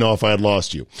quiet, I didn't know if I had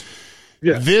lost you.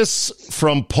 Yeah. This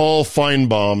from Paul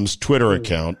Feinbaum's Twitter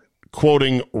account,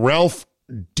 quoting Ralph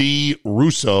D.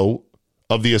 Russo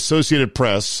of the Associated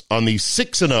Press on the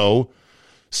 6-0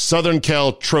 Southern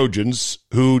Cal Trojans,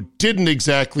 who didn't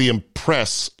exactly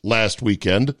impress last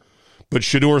weekend, but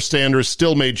Shedeur Sanders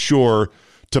still made sure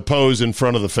to pose in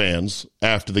front of the fans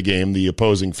after the game, the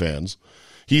opposing fans.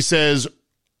 He says,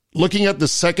 looking at the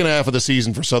second half of the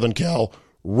season for Southern Cal,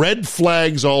 red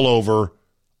flags all over.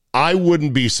 I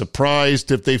wouldn't be surprised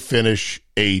if they finish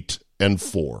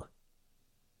 8-4.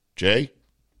 Jay?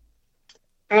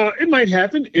 It might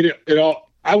happen.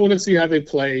 I want to see how they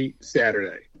play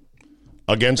Saturday.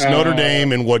 Against Notre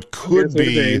Dame in what could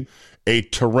be a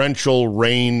torrential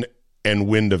rain and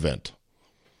wind event.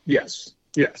 Yes.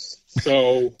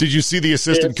 So, did you see the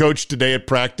assistant coach today at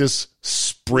practice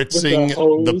spritzing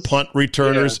the punt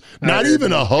returners? Yeah, not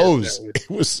even a hose. It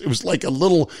was like a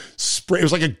little spray. It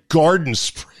was like a garden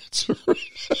spritzer.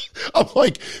 I'm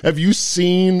like, have you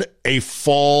seen a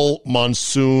fall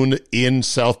monsoon in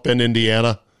South Bend,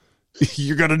 Indiana?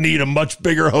 You're going to need a much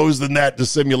bigger hose than that to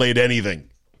simulate anything.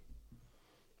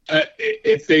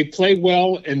 If they play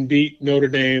well and beat Notre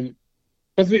Dame,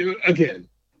 but again,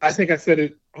 I think I said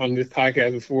it on this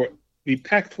podcast before, the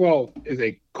Pac-12 is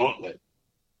a gauntlet.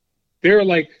 They're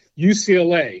like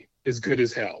UCLA is good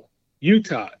as hell.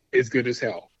 Utah is good as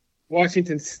hell.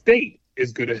 Washington State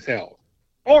is good as hell.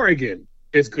 Oregon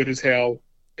is good as hell.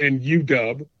 And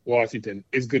UW, Washington,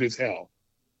 is good as hell.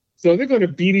 So they're going to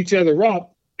beat each other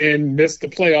up and miss the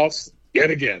playoffs yet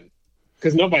again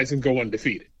because nobody's going to go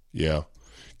undefeated. Yeah.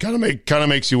 Kind of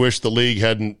makes you wish the league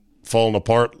hadn't fallen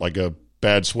apart like a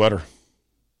bad sweater.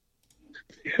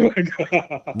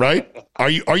 Right? Are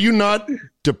you not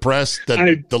depressed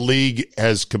that the league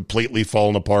has completely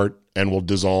fallen apart and will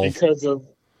dissolve because of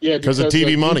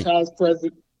TV money? Utah's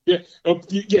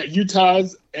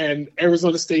Utah's and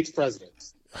Arizona State's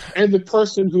presidents, and the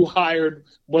person who hired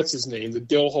what's his name, the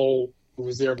dillhole who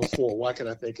was there before. Why can't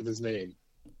I think of his name?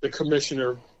 The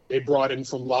commissioner they brought in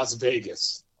from Las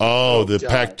Vegas. Oh, the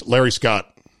packed Larry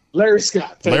Scott. Larry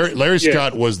Scott. Larry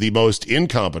Scott was the most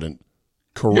incompetent,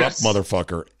 corrupt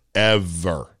motherfucker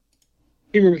ever.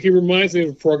 He reminds me of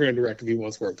a program director he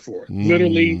once worked for.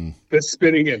 Literally the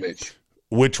spitting image.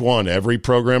 Which one? Every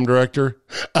program director?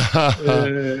 I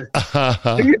don't.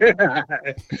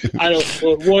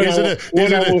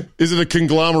 Is it a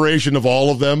conglomeration of all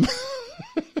of them?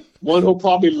 One who'll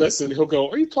probably listen. He'll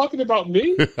go, "Are you talking about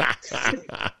me?"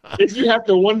 If you have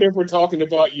to wonder if we're talking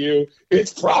about you,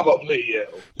 it's probably you.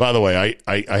 By the way,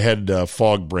 I had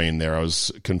fog brain there. I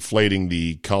was conflating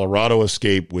the Colorado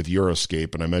escape with your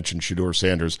escape, and I mentioned Shedeur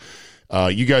Sanders.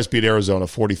 You guys beat Arizona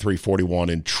 43-41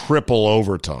 in triple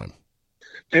overtime.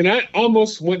 And I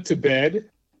almost went to bed,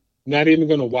 not even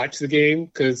going to watch the game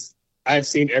because I've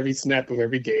seen every snap of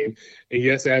every game. And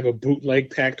yes, I have a bootleg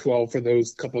Pac-12 for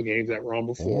those couple of games that were on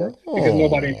before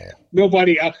because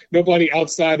nobody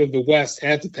outside of the West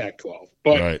had the Pac-12.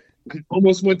 But I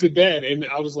almost went to bed and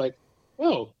I was like,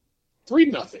 oh,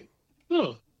 3-0.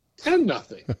 Oh,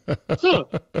 10-0. Huh.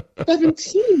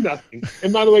 17-0.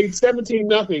 And by the way,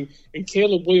 17-0. And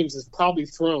Caleb Williams has probably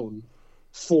thrown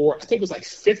for, I think it was like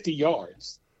 50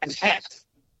 yards and half.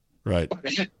 Right.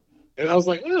 And I was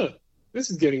like, this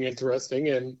is getting interesting.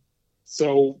 And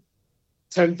so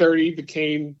 10:30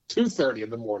 became 2:30 in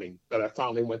the morning that I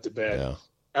finally went to bed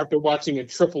after watching a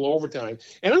triple overtime.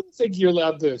 And I don't think you're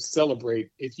allowed to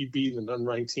celebrate if you beat an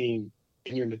unranked team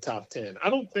and you're in the top 10. I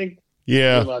don't think you're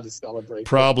allowed to celebrate.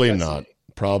 Probably not.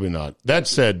 Probably not. That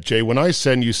said, Jay, when I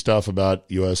send you stuff about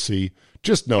USC,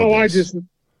 just know this.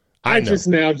 I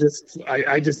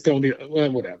just don't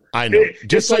even, whatever. I know.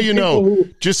 Just so you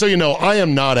know, I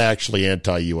am not actually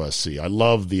anti-USC. I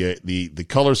love the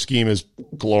color scheme is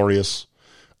glorious.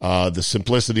 The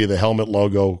simplicity of the helmet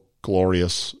logo,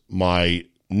 glorious. My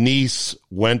niece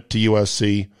went to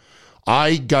USC.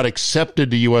 I got accepted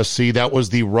to USC. That was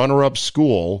the runner-up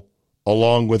school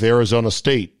along with Arizona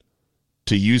State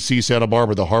to UC Santa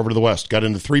Barbara, the Harvard of the West. Got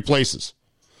into 3 places.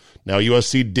 Now,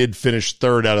 USC did finish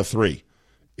 3rd out of 3.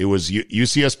 It was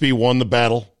UCSB won the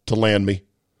battle to land me.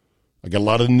 I got a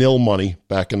lot of nil money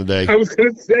back in the day. I was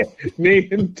going to say,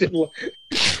 a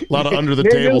lot of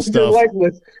under-the-table stuff.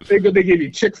 They gave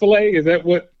you Chick-fil-A? Is that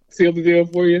what sealed the deal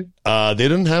for you? They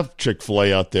didn't have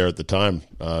Chick-fil-A out there at the time.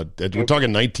 We're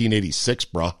talking 1986,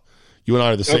 brah. You and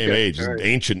I are the same age. Right.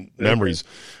 Ancient memories.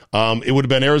 It would have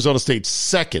been Arizona State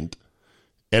 2nd.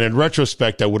 And in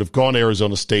retrospect, I would have gone to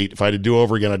Arizona State. If I had to do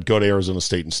over again, I'd go to Arizona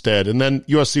State instead. And then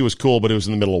USC was cool, but it was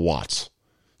in the middle of Watts.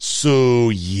 So,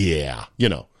 yeah, you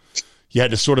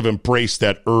had to sort of embrace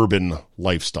that urban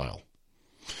lifestyle.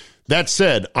 That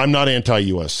said, I'm not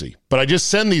anti-USC, but I just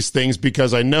send these things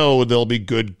because I know there'll be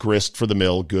good grist for the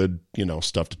mill, good,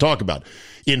 stuff to talk about.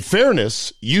 In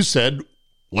fairness, you said,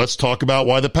 let's talk about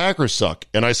why the Packers suck.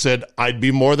 And I said, I'd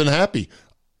be more than happy.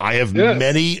 I have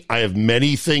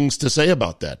many things to say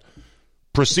about that.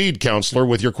 Proceed, counselor,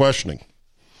 with your questioning.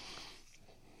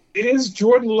 Is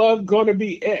Jordan Love going to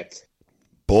be it?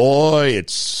 Boy,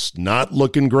 it's not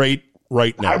looking great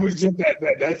right now. I was just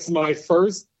that's my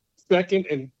first, second,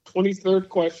 and 23rd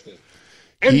question.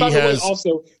 And by the way,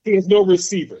 also, he has no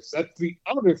receivers. That's the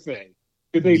other thing.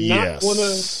 Did they not want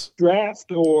to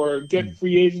draft or get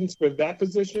free agents for that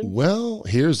position? Well,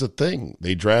 here's the thing.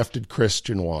 They drafted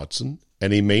Christian Watson.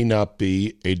 And he may not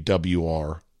be a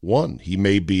WR1. He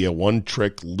may be a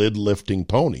one-trick lid-lifting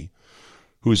pony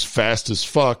who's fast as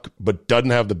fuck but doesn't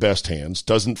have the best hands,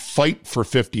 doesn't fight for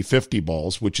 50-50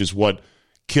 balls, which is what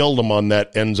killed him on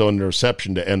that end zone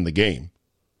interception to end the game.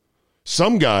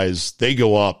 Some guys, they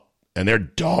go up, and they're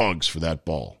dogs for that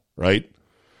ball, right?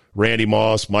 Randy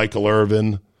Moss, Michael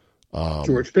Irvin.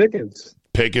 George Pickens.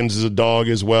 Pickens is a dog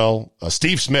as well.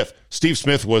 Steve Smith. Steve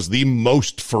Smith was the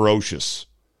most ferocious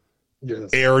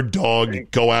air dog,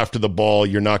 go after the ball.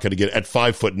 You're not going to get it at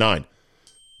 5'9".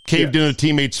 Caved in a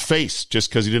teammate's face just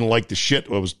because he didn't like the shit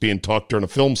that was being talked during a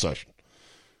film session.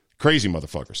 Crazy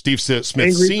motherfucker. Steve Smith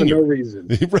Angry Sr. For no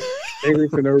reason. Angry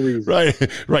for no reason.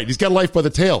 Right. He's got life by the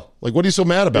tail. Like, what are you so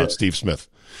mad about, Steve Smith?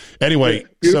 Anyway,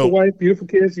 beautiful wife, beautiful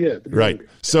kids. Right.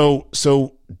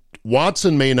 So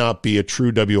Watson may not be a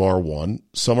true WR1.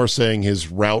 Some are saying his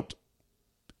route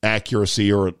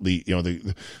accuracy or the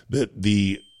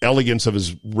elegance of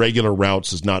his regular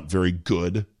routes is not very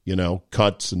good,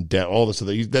 cuts and all this,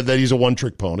 that he's a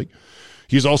one-trick pony.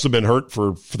 He's also been hurt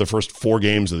for the first 4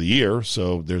 games of the year,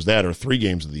 so there's that, or 3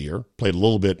 games of the year. Played a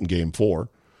little bit in game 4.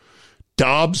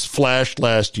 Dobbs flashed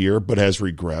last year, but has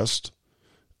regressed.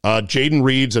 Jaden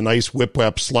Reed's a nice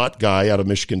whip-whap slot guy out of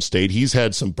Michigan State. He's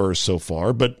had some bursts so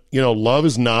far, but, Love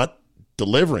is not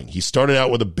delivering. He started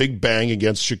out with a big bang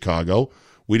against Chicago.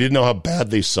 We didn't know how bad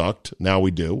they sucked. Now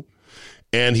we do.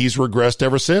 And he's regressed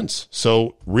ever since.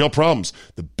 So, real problems.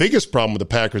 The biggest problem with the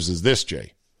Packers is this,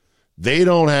 Jay. They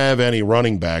don't have any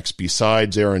running backs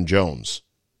besides Aaron Jones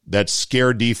that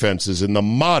scare defenses in the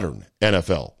modern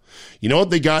NFL. You know what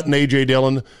they got in A.J.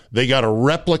 Dillon? They got a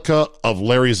replica of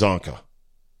Larry Zonka.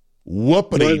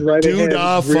 Whoopity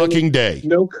doo-dah fucking day.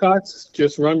 No cuts,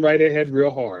 just run right ahead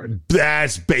real hard.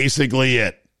 That's basically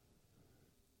it.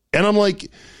 And I'm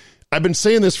like, I've been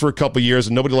saying this for a couple of years,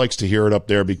 and nobody likes to hear it up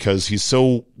there because he's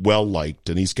so well-liked,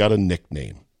 and he's got a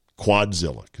nickname,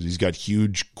 Quadzilla, because he's got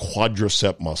huge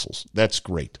quadricep muscles. That's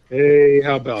great. Hey,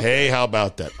 how about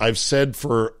that? I've said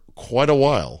for quite a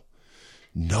while,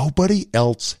 nobody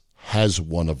else has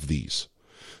one of these.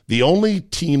 The only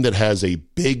team that has a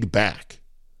big back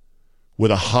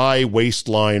with a high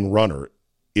waistline runner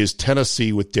is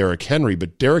Tennessee with Derrick Henry,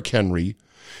 but Derrick Henry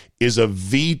is a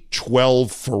V12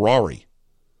 Ferrari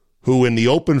who in the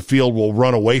open field will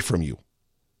run away from you.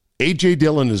 A.J.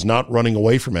 Dillon is not running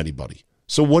away from anybody.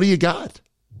 So what do you got?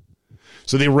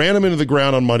 So they ran him into the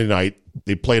ground on Monday night.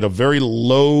 They played a very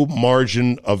low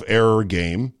margin of error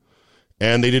game,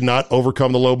 and they did not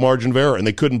overcome the low margin of error, and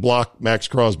they couldn't block Max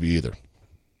Crosby either.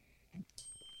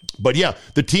 But yeah,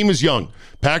 the team is young.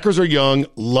 Packers are young.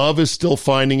 Love is still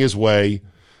finding his way.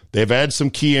 They've had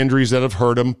some key injuries that have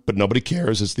hurt him, but nobody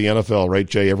cares. It's the NFL, right,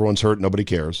 Jay? Everyone's hurt. Nobody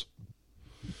cares.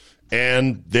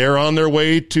 And they're on their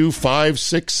way to 5,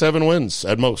 6, 7 wins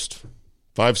at most.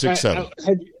 5, 6, 7.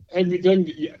 Have you done?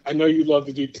 I know you love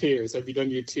to do tiers. Have you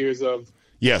done your tiers of?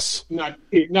 Yes. Not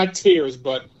tiers,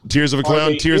 but tiers of a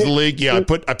clown, tiers of the league. Yeah,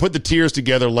 I put the tiers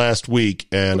together last week,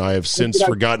 and I have since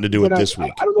forgotten to do it this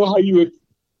week. I don't know how you would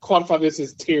qualify this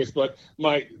as tiers, but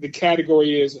the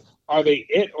category is: are they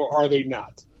it or are they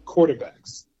not?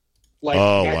 Quarterbacks, like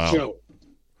Mac Jones.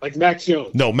 Like Mac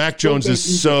Jones. No, Mac Jones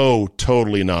is so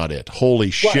totally not it. Holy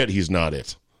shit, he's not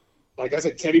it. Like I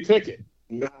said, Kenny Pickett,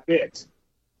 not it.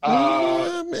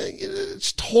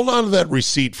 Just hold on to that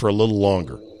receipt for a little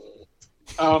longer.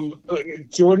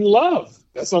 Jordan Love.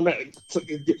 That's on that.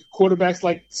 Quarterbacks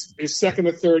like his second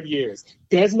or third years.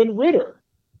 Desmond Ridder,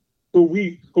 who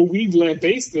we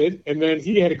lambasted, and then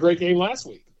he had a great game last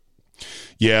week.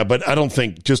 Yeah, but I don't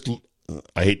think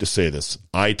I hate to say this,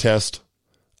 eye test.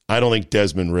 I don't think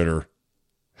Desmond Ridder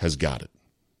has got it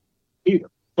either.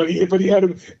 But he had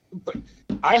him. But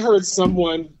I heard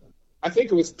someone. I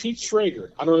think it was Pete Schrager.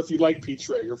 I don't know if you like Pete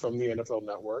Schrager from the NFL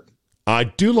Network. I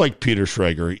do like Peter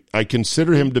Schrager. I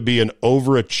consider him to be an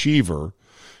overachiever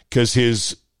because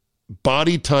his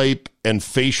body type and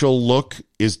facial look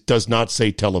does not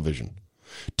say television.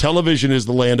 Television is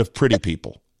the land of pretty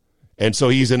people. And so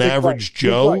he's an average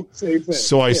Joe.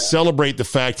 So I celebrate the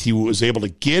fact he was able to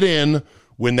get in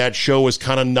when that show was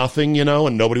kind of nothing,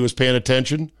 and nobody was paying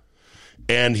attention.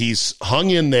 And he's hung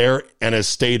in there and has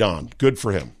stayed on. Good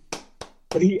for him.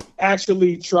 But he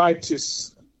actually tried to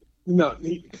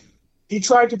he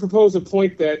tried to propose a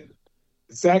point that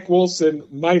Zach Wilson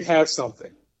might have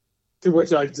something, to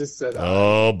which I just said,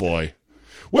 oh, boy.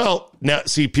 Well, now,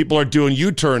 see, people are doing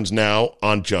U-turns now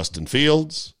on Justin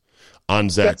Fields, on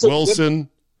Zach Wilson.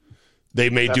 They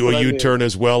may do a U-turn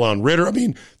as well on Ridder. I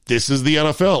mean, this is the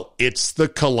NFL. It's the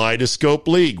kaleidoscope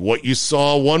league. What you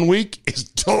saw one week is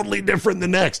totally different the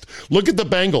next. Look at the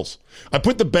Bengals. I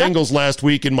put the Bengals last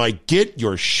week in my get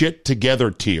your shit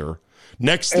together tier.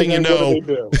 Next thing you know,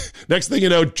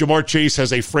 Jamar Chase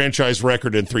has a franchise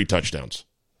record and 3 touchdowns.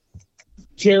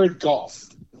 Jared Goff.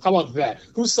 How about that?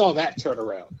 Who saw that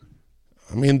turnaround?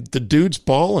 I mean, the dude's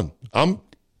balling.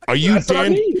 Are you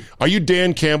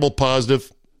Dan Campbell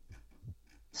positive?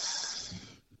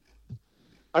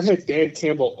 I had Dan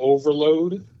Campbell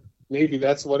overload. Maybe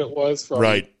that's what it was from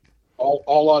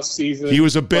all off season. He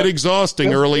was a bit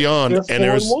exhausting early on, and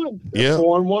there's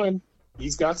 4-1.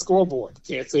 He's got scoreboard.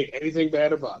 Can't say anything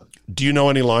bad about him. Do you know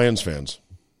any Lions fans?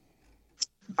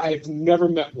 I've never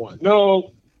met one.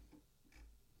 No.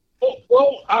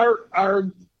 Well, our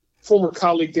former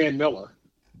colleague Dan Miller.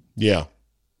 Yeah,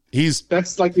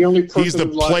 that's like the only person. He's the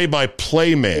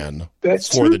play-by-play man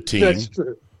for the team.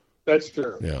 That's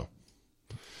true. Yeah.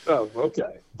 Oh,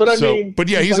 okay. But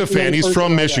he's a fan. He's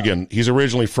from Michigan. He's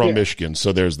originally from Michigan,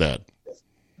 so there's that.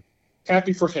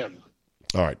 Happy for him.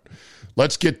 All right.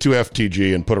 Let's get to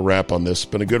FTG and put a wrap on this. It's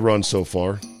been a good run so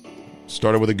far.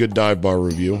 Started with a good dive bar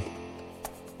review.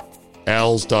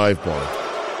 Al's Dive Bar.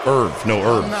 Irv.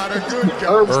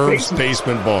 Irv's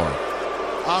Basement Bar.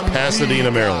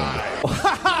 Pasadena, Maryland.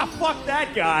 Fuck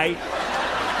that guy.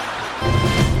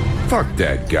 Fuck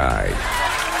that guy.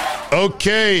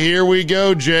 Okay, here we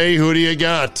go, Jay. Who do you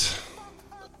got?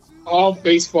 All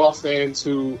baseball fans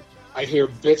who I hear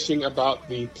bitching about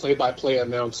the play-by-play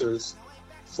announcers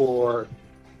for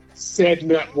said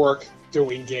network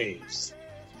doing games.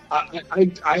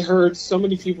 I heard so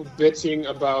many people bitching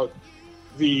about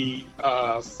the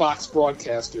Fox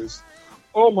broadcasters.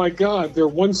 Oh my God,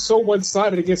 they're so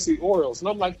one-sided against the Orioles. And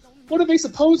I'm like, what are they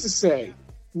supposed to say?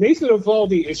 Nathan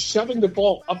Eovaldi is shoving the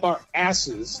ball up our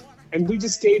asses, and we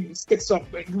just gave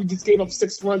up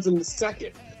 6 runs in the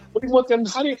second. What do you want them?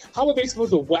 How are they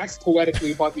supposed to wax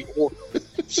poetically about the Orioles?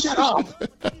 Shut up!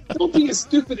 Don't be a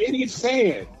stupid idiot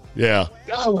fan. Yeah.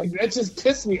 Oh, that just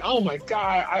pissed me. Oh my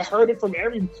God! I heard it from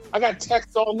I got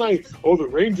texts all night. Oh,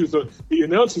 the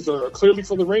announcers are clearly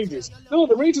for the Rangers. No,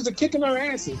 the Rangers are kicking our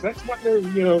asses. That's what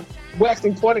they're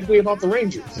waxing poetically about the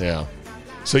Rangers. Yeah.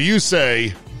 So you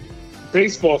say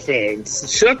baseball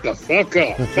fans, shut the fuck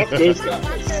up. Fuck those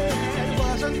guys.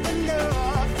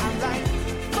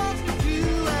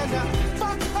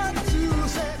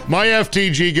 My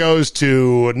FTG goes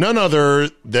to none other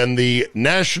than the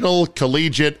National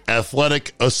Collegiate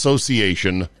Athletic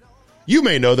Association. You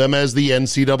may know them as the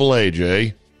NCAA,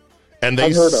 Jay. And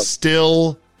they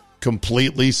still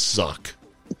completely suck.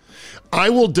 I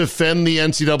will defend the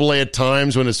NCAA at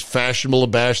times when it's fashionable to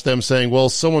bash them, saying, well,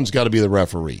 someone's got to be the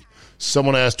referee.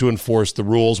 Someone has to enforce the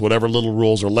rules, whatever little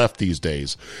rules are left these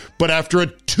days. But after a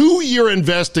 2-year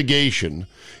investigation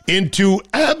into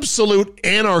absolute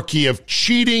anarchy of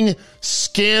cheating,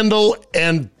 scandal,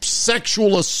 and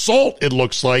sexual assault, it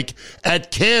looks like,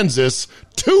 at Kansas,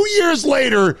 2 years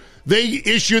later, they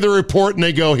issue the report and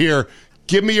they go, here,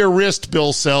 give me your wrist,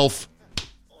 Bill Self.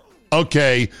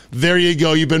 Okay, there you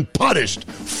go. You've been punished.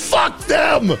 Fuck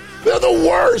them. They're the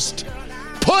worst.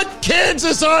 Put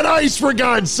Kansas on ice, for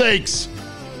God's sakes.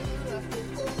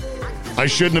 I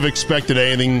shouldn't have expected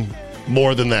anything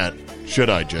more than that, should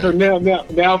I, Jay? So now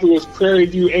if it was Prairie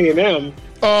View A&M,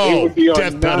 oh,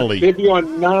 death penalty. They'd be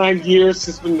on 9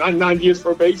 years, 9 years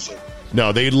probation.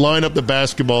 No, they'd line up the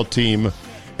basketball team,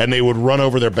 and they would run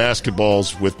over their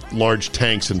basketballs with large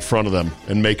tanks in front of them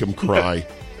and make them cry,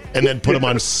 and then put them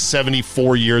on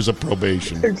 74 years of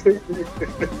probation.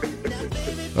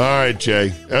 All right,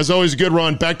 Jay. As always, a good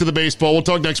run. Back to the baseball. We'll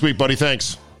talk next week, buddy.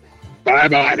 Thanks.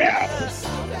 Bye-bye now.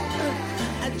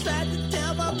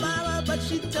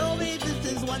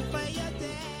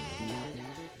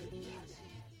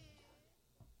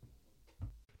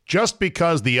 Just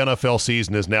because the NFL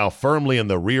season is now firmly in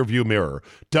the rearview mirror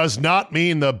does not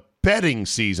mean the betting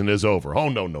season is over. Oh,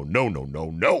 no, no, no, no,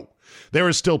 no, no. There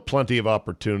is still plenty of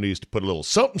opportunities to put a little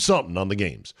something on the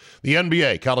games. The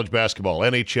NBA, college basketball,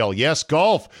 NHL, yes,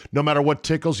 golf. No matter what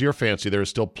tickles your fancy, there is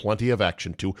still plenty of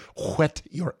action to whet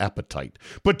your appetite.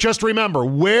 But just remember,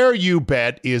 where you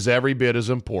bet is every bit as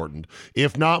important,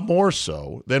 if not more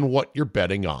so, than what you're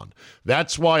betting on.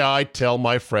 That's why I tell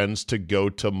my friends to go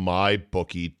to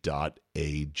mybookie.ag.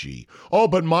 Oh,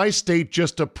 but my state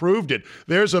just approved it.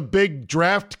 There's a big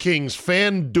DraftKings,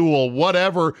 FanDuel,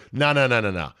 whatever.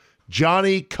 No.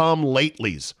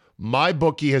 Johnny-come-latelys.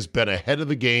 MyBookie has been ahead of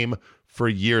the game for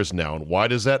years now. And why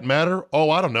does that matter? Oh,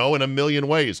 I don't know, in a million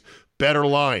ways. Better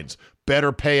lines,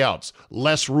 better payouts,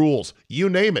 less rules, you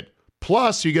name it.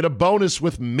 Plus, you get a bonus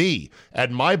with me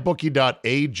at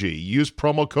mybookie.ag. Use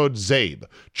promo code ZABE,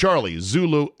 Charlie,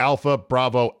 Zulu, Alpha,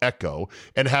 Bravo, Echo,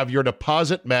 and have your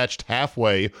deposit matched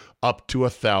halfway up to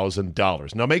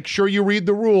 $1,000. Now, make sure you read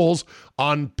the rules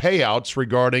on payouts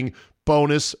regarding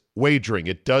bonus wagering.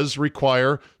 It does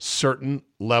require certain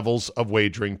levels of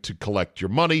wagering to collect your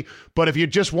money, but if you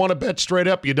just want to bet straight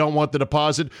up, you don't want the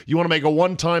deposit, you want to make a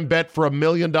one-time bet for $1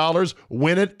 million,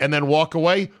 win it, and then walk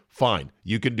away, fine.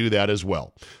 You can do that as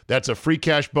well. That's a free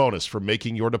cash bonus for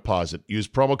making your deposit. Use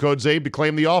promo code ZABE to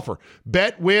claim the offer.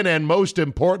 Bet, win, and most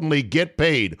importantly, get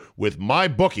paid with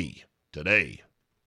MyBookie today.